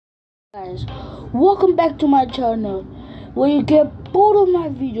Guys, welcome back to my channel where you get bored of my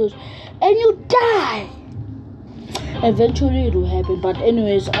videos and you die. Eventually it will happen, but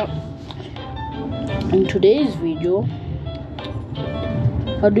anyways, in today's video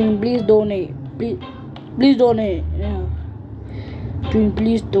I'm doing please donate, please donate, yeah, doing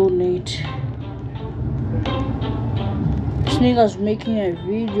please donate. This nigga's making a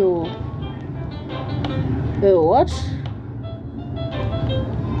video. Wait, what?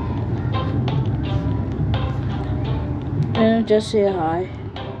 And just say hi.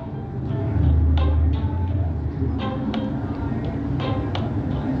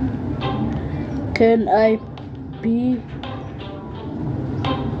 Can I be?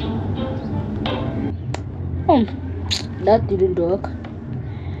 That didn't work.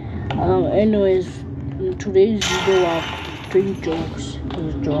 Anyways, in today's video I'm doing jokes.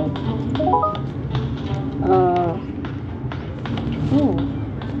 This joke.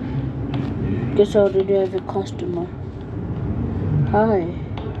 Guess I already have a customer. Hi.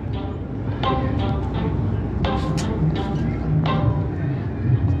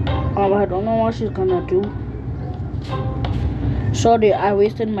 I don't know what she's gonna do. Sorry, I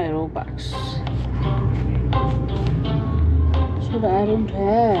wasted my Robux. So that I don't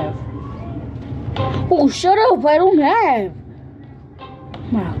have. Oh, shut up! I don't have.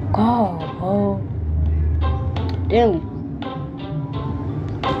 My God, oh. Damn.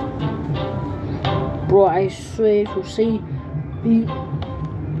 Bro, I swear to say,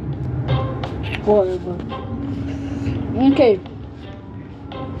 whatever. Okay.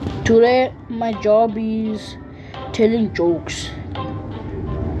 Today my job is telling jokes.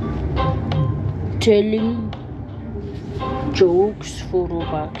 Telling jokes for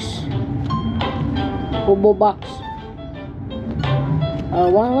Robux. Robux.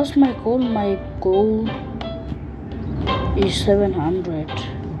 What was my goal? My goal is 700.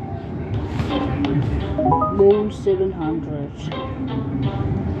 Goal 700.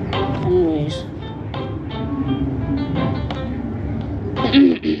 Anyways.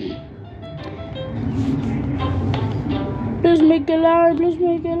 Please make a line, please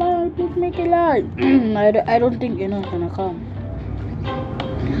make a line, please make a line. I don't think anyone's gonna come.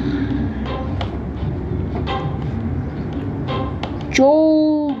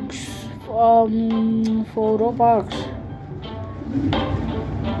 Jokes for Robux.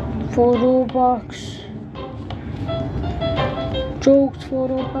 For Robux. Jokes for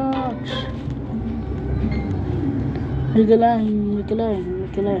Robux. Make a line, make a line,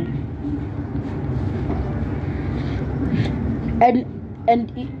 make a line.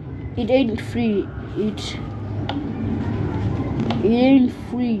 And it ain't free. It ain't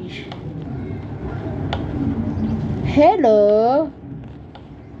free. Hello.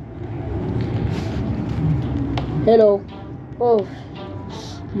 Hello. Oh,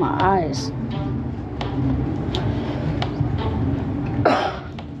 my eyes.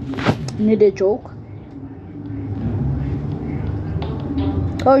 Need a joke?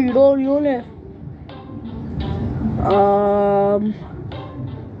 Oh, you only.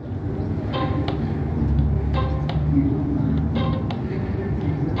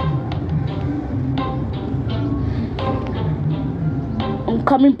 I'm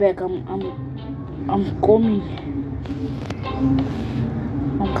coming back. I'm coming.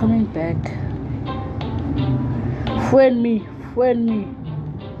 I'm coming back. Friend me. Friend me.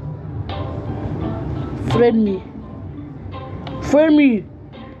 Friend me. Friend me.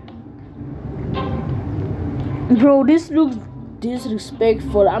 Bro, this looks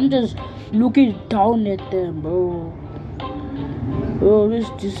disrespectful. I'm just looking down at them, bro. Bro, this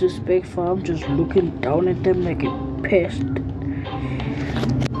is disrespectful. I'm just looking down at them like a pest.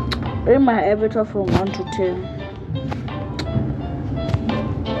 Rate my avatar from 1 to 10.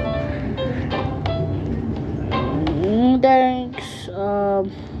 Thanks.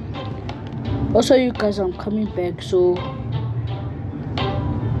 Also, you guys, I'm coming back, so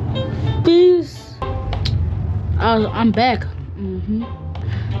please. I'm back.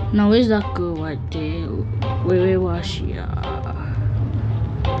 Now where's that girl right there? Where was she?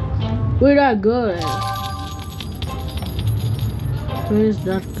 Where that girl at? Where's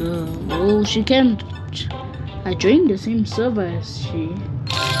that girl? Oh, she can't. I joined the same server as she.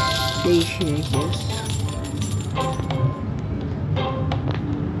 There she is, I guess.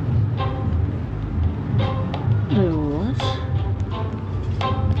 What?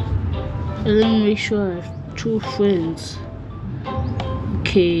 Let me make sure I have 2 friends.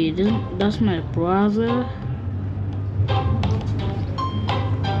 Okay, that's my brother.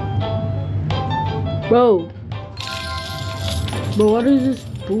 Bro, what is this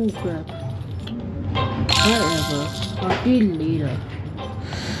bullcrap? Whatever, I'll be later.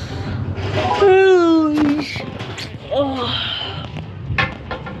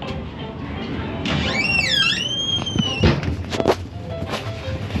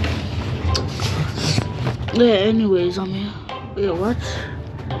 Yeah, anyways, I'm here. Yeah, what?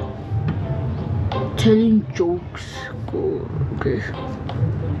 Telling jokes. Cool. Okay.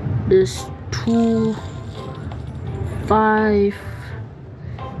 There's 2, 5,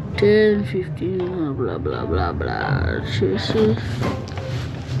 10, 15, blah blah blah blah. Seriously.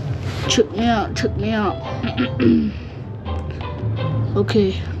 Check me out. Check me out.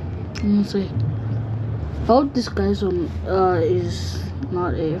 Okay. Let me see. I hope this guy's on is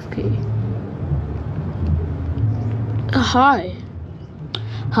not AFK. Hi.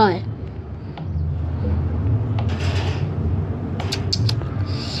 Hi.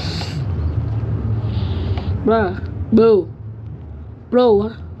 Bro,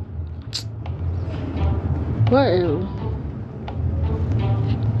 what? Whatever.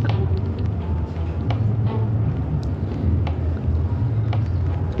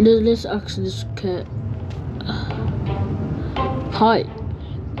 Let's ask this cat. Hi,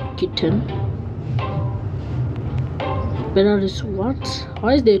 kitten. But are this what?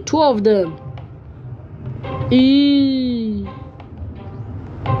 Why is there 2 of them?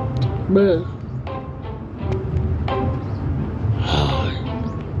 Bruh.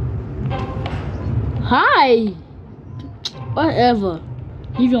 Hi. Whatever.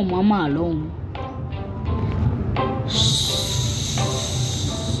 Leave your mama alone.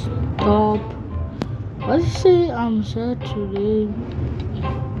 Stop. What did you say? I'm sad today.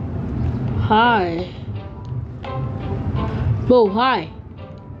 Hi. Bro, hi.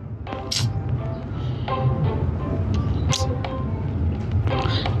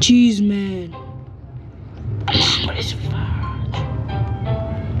 Jeez, man. What is fudge?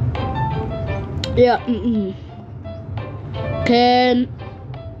 Yeah. Can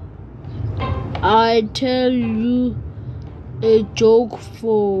I tell you a joke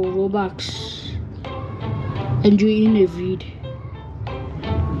for Robux? And you in a vid.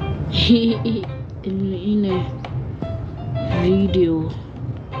 in a video.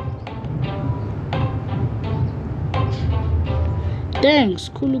 Thanks,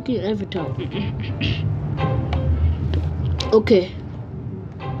 cool looking avatar. Okay.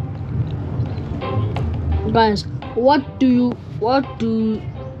 Guys, what do you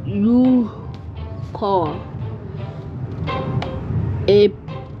call a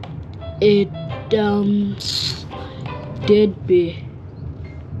dead bear?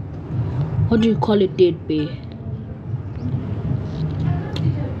 What do you call a dead bear?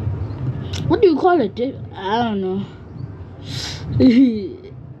 What do you call it? I don't know.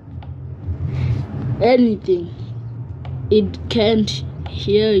 Anything. It can't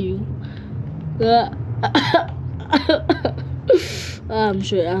hear you. I'm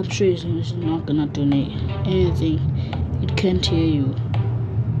sure it's not gonna donate anything. It can't hear you.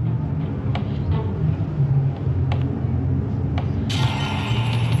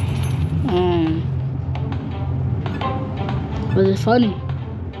 Was it funny?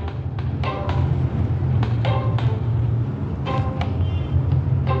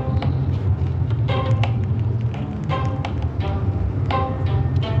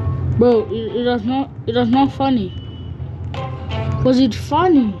 Bro, it was not funny. Was it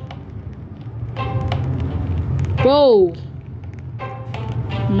funny? Bro.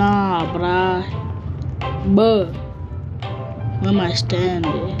 Nah, bruh. Where am I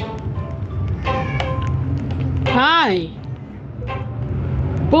standing? Hi.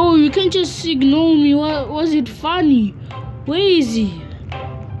 Bro, you can't just ignore me. Was it funny? Where is he?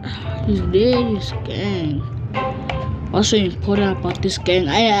 He's there, this gang. What's so important about this gang?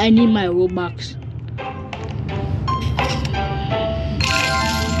 I need my Robux.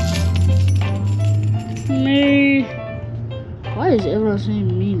 Me. Why is everyone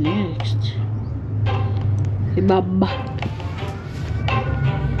saying me next? Hey, Baba.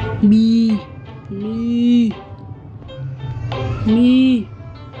 Me.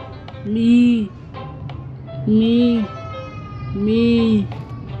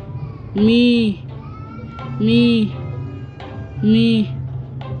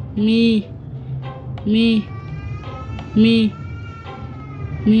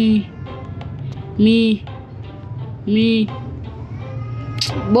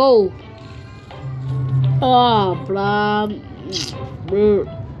 Whoa. Oh, blah. Bruh.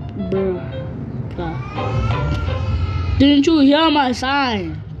 Didn't you hear my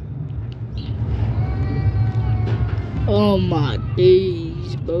sign? Oh my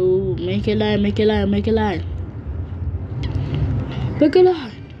days, bro. Make a line.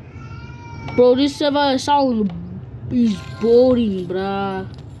 Bro, this server sound is boring, bruh.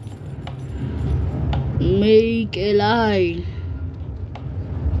 Make a line.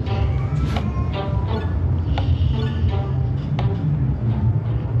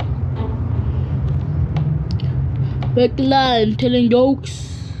 Back line, telling jokes.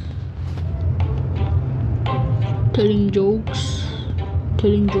 Telling jokes.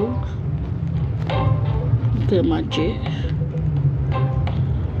 Telling jokes. Okay, my J.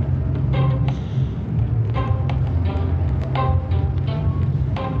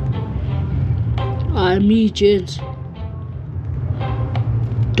 Me, James.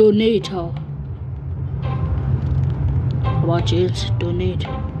 Donate her. Watch it. Donate.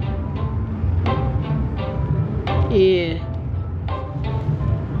 Yeah.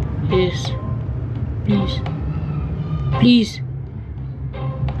 Yes. Please. Please.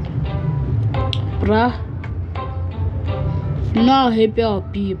 Bruh. You know how happy I'll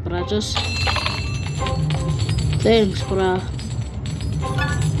be, bruh. Just. Thanks, bruh.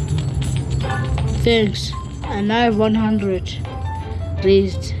 Thanks. And I have 100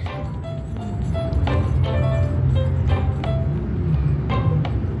 raised.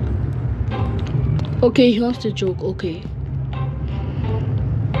 Okay, here's the joke. Okay.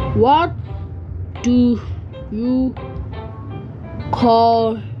 What do you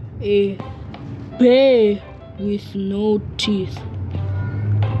call a bear with no teeth?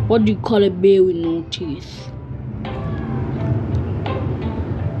 What do you call a bear with no teeth?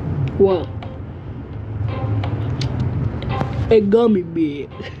 What? A gummy bear.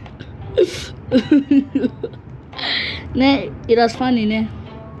 Nah, it was funny, nah.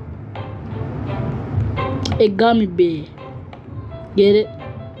 A gummy bear. Get it?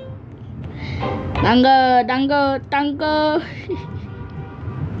 Danke, danke, danke.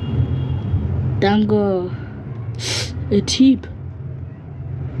 Danke. A tip.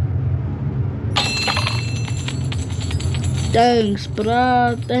 Thanks,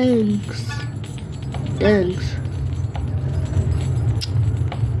 bruh. Thanks. Thanks.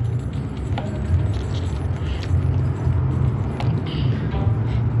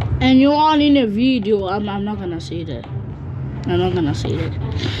 And you're all in a video. I'm not gonna say that. I'm not gonna say that.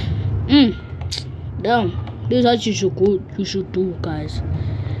 Damn. This is what you should do, guys.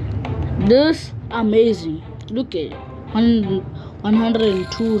 This amazing. Look at it.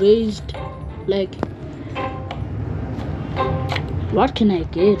 102 raised. Like, what can I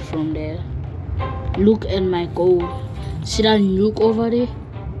get from there? Look at my goal. See that nuke over there?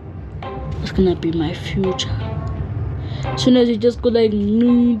 It's gonna be my future. As soon as you just go like to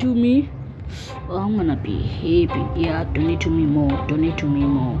me, oh, I'm gonna be happy. Yeah, donate to me more. Donate to me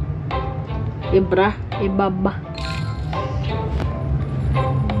more. Hey brah, hey baba.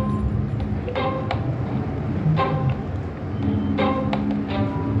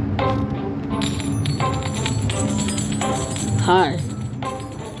 Hi.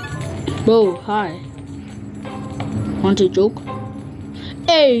 Bro, hi. Want a joke?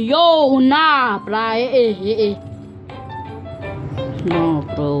 Hey, yo, nah, bruh. Hey. No,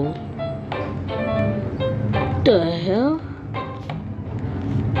 bro. What the hell?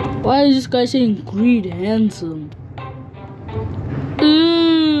 Why is this guy saying Greed handsome?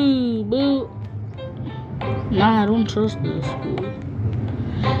 Bro. Nah, I don't trust this, bro.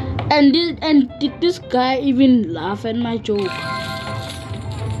 And did this guy even laugh at my joke?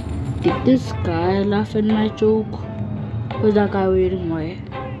 Did this guy laugh at my joke? Where's that guy waiting? Why?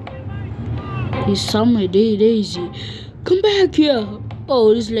 He's somewhere. Daisy. Come back here.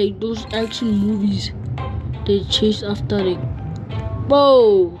 Oh, it's like those action movies. They chase after it.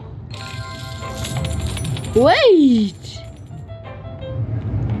 Whoa. Wait.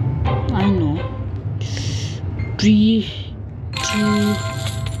 I know. 3, 2,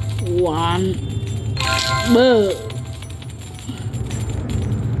 1. Bro.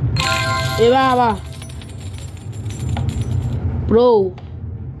 Hey, Baba. Bro.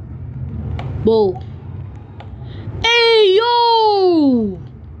 Hey, yo!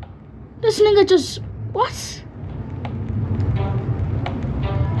 This nigga just... What?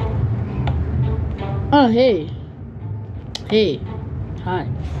 Oh, hey. Hey. Hi.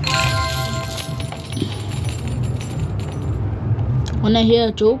 Wanna hear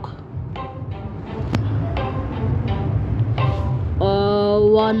a joke?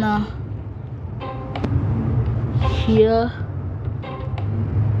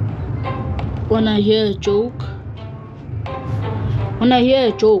 Wanna hear a joke? Wanna hear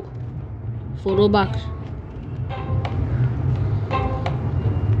a joke for Robux?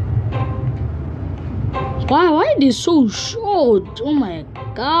 Why are they so short? Oh my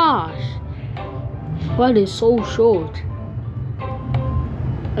gosh. Why are they so short?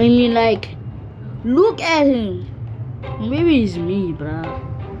 I mean, like, look at him. Maybe it's me, bruh.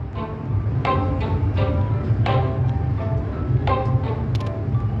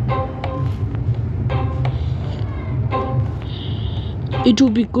 It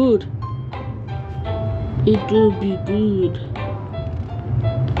will be good. It will be good.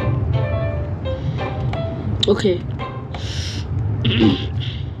 Okay.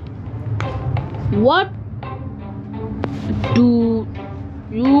 What do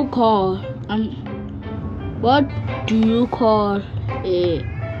you call what do you call a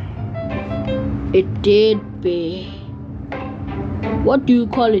dead bear? What do you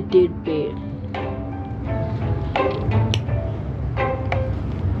call a dead bear?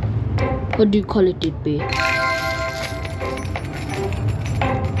 What do you call a dead bear?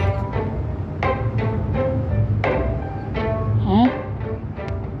 Huh?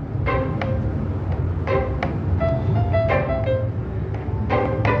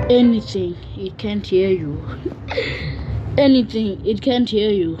 Anything, it can't hear you. Anything, it can't hear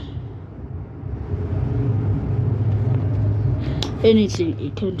you. Anything,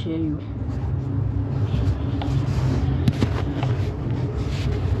 it can't hear you.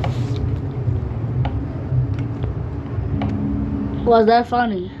 Was that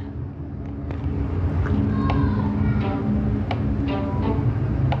funny?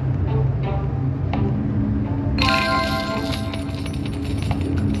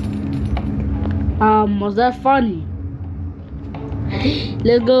 Was that funny?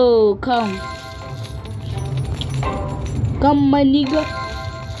 Let's go, come, my nigga,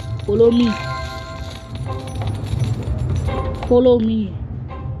 follow me, follow me,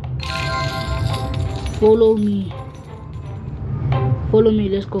 follow me, follow me,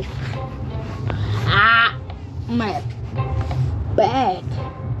 let's go. Ah, my back.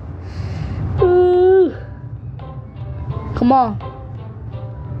 Ooh. Come on.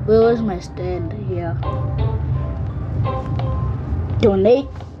 Where's my stand here? Donate,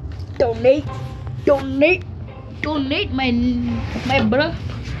 my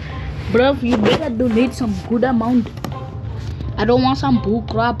bruh, you better donate some good amount. I don't want some bull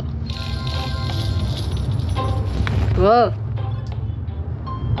crap. Bruh.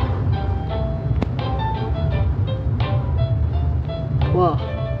 Wow.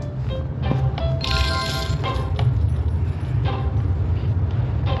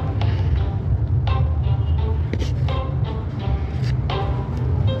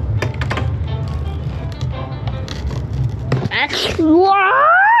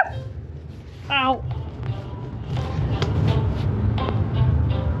 What? Ow.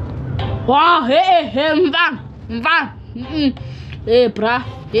 Wow, hey, mvan. Hey, brah.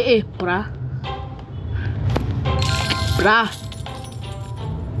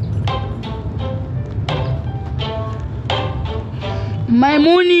 My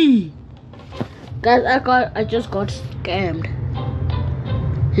money. Guys, I just got scammed.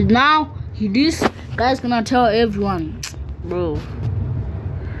 Now, this guy's gonna tell everyone. Bro,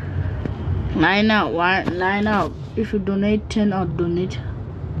 line out. If you donate 10, I'll donate.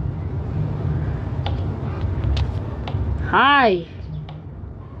 Hi.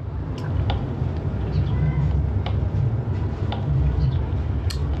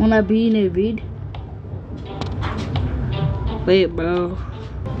 Wanna be in a vid? Wait, bro.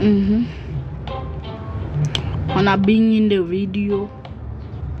 Wanna be in the video?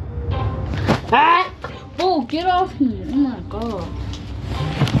 Ah! Oh, get off me. Oh my god.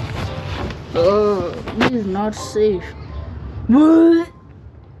 This is not safe. What?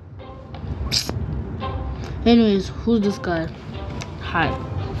 Anyways, who's this guy? Hi.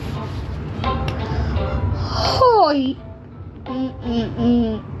 Hi.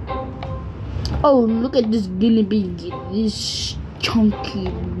 Oh, look at this guinea pig. This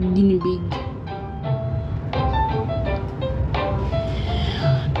chunky guinea pig.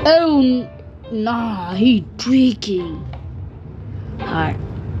 Oh, nah, he tweaking. Hi.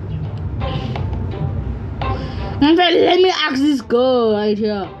 Let me ask this girl right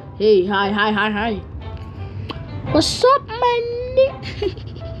here. Hey, hi. What's up, man?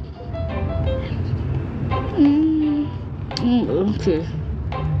 Okay.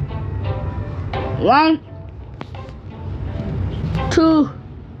 1, 2.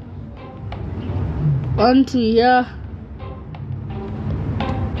 On to here.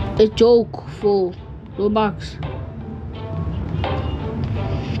 A joke for Robux.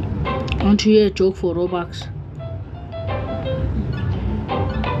 On to here, a joke for Robux.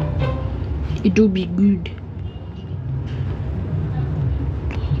 It will be good.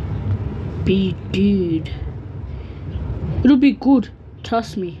 Be good. It'll be good.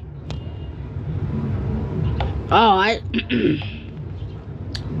 Trust me. Oh,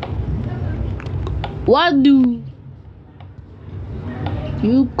 what do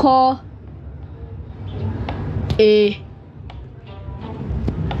you call a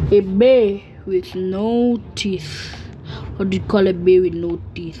bear with no teeth? What do you call a bear with no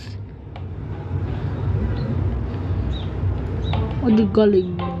teeth? What do you call it?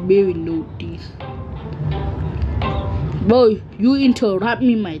 Baby notice. Boy, you interrupt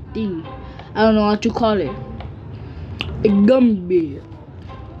me my thing. I don't know what to call it. A gummy bear.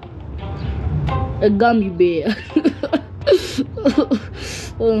 A gummy bear.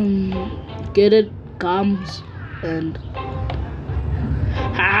 Get it? Comes and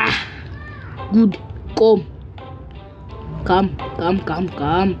good. Come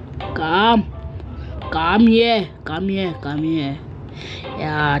here.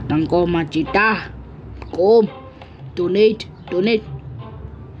 Yeah, Tanko Machita. Come. Donate.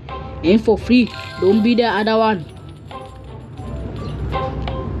 Ain't for free. Don't be the other one.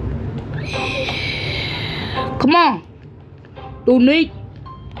 Come on. Donate.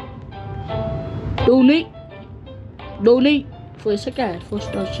 For a second, I first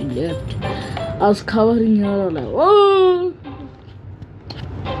thought she left. I was covering her like, oh.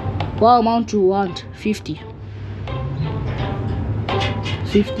 What amount you want? 50.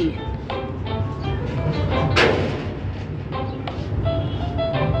 50.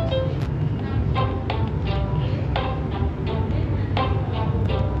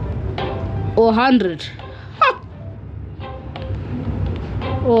 Or 100.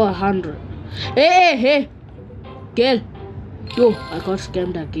 Or 100. Hey. Girl. Yo, I got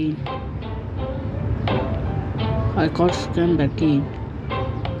scammed again.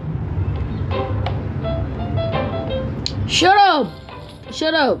 Shut up.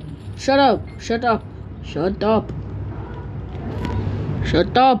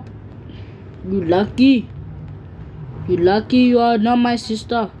 You lucky you are not my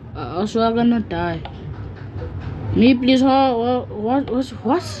sister. Also I'm gonna die. Me please, what?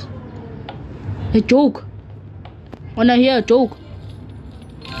 A joke. Wanna hear a joke?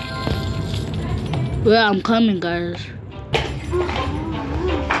 Well, I'm coming, guys.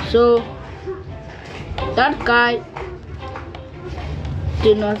 So that guy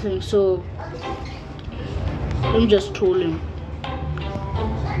did nothing, so I'm just told him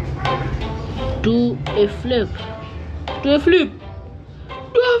do a flip.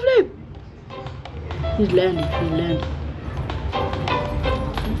 He's landing.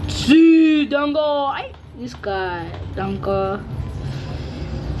 See, Dango. This guy, Dango.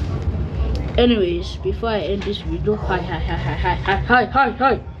 Anyways, before I end this video, hi.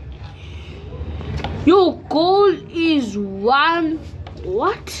 Your goal is one.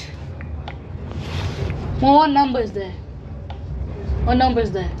 What? What number is there?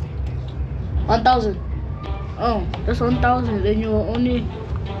 1,000. Oh, that's 1,000. Then you're only.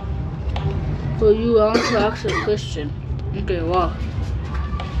 So you want to ask a question. Okay, wow.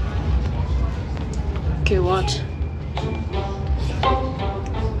 Okay, what?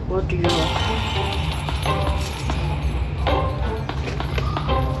 What do you want?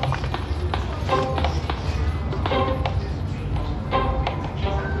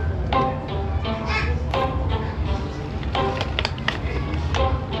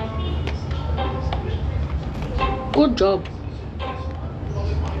 Good job.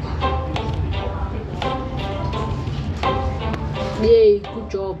 Yay, good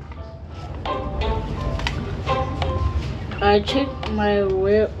job. I checked my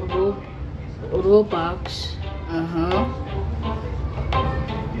Robux.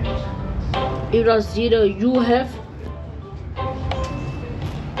 It was 0. You have?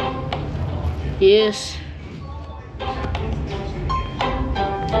 Yes.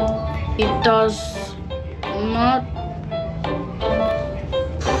 It does not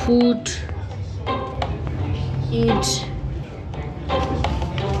put it.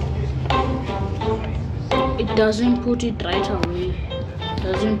 It doesn't put it right away.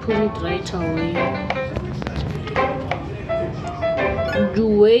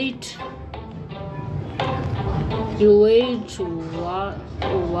 You wait one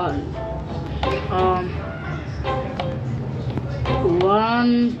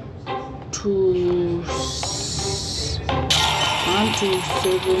to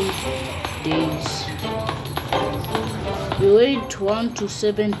 7 days. You wait 1 to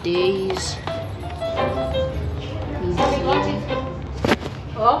 7 days.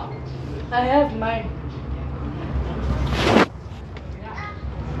 Oh, I have mine.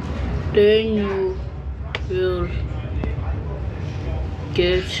 Then you will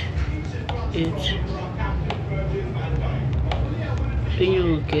get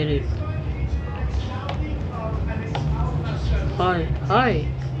it. Hi.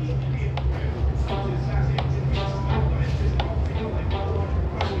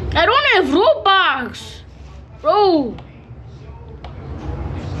 I don't have Robux, bro.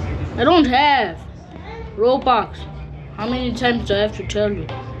 I don't have Robux. How many times do I have to tell you?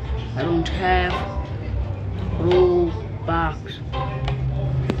 I don't have Robux. Robux.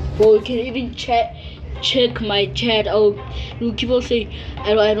 Or you can even check my chat. Oh, you keep on saying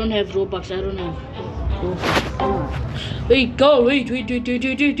I don't have Robux. I don't have Robux. Wait, go. Wait.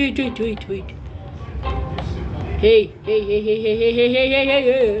 Hey.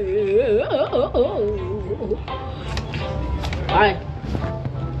 Alright.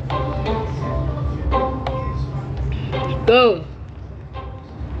 Go.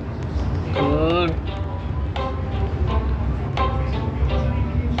 Good.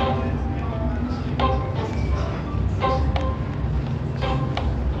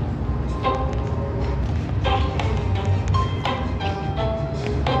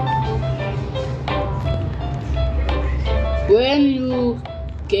 When you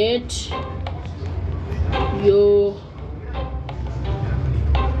get your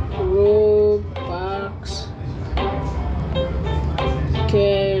Robux,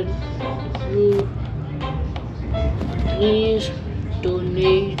 can you please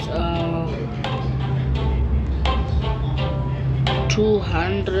donate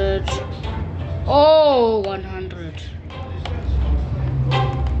 200 or 100?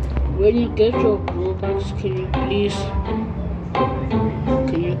 When you get your Robux, can you please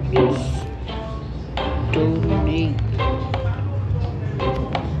donate?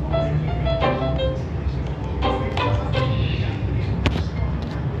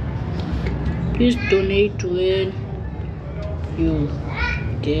 Please donate when you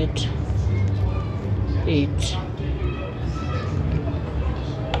get it.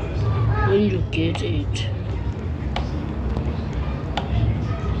 When you get it.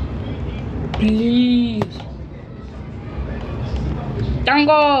 Please.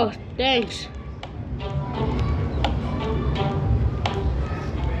 Tango, thanks.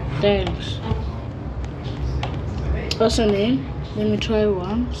 What's her name? Let me try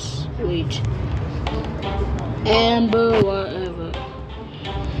once. Wait. Amber, whatever.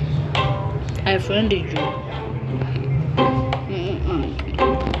 I friended you.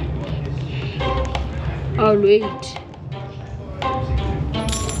 I'll wait.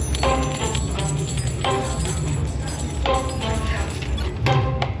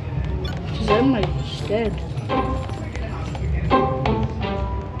 She's my dad.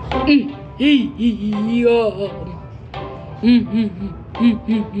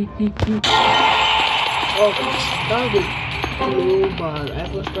 Oh, that was global. I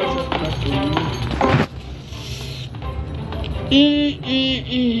was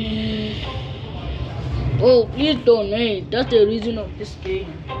Oh, please donate. That's the reason of this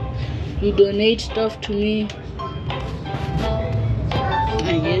game. You donate stuff to me.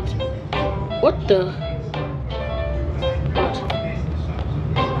 And yet, what the?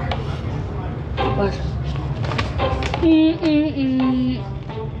 What?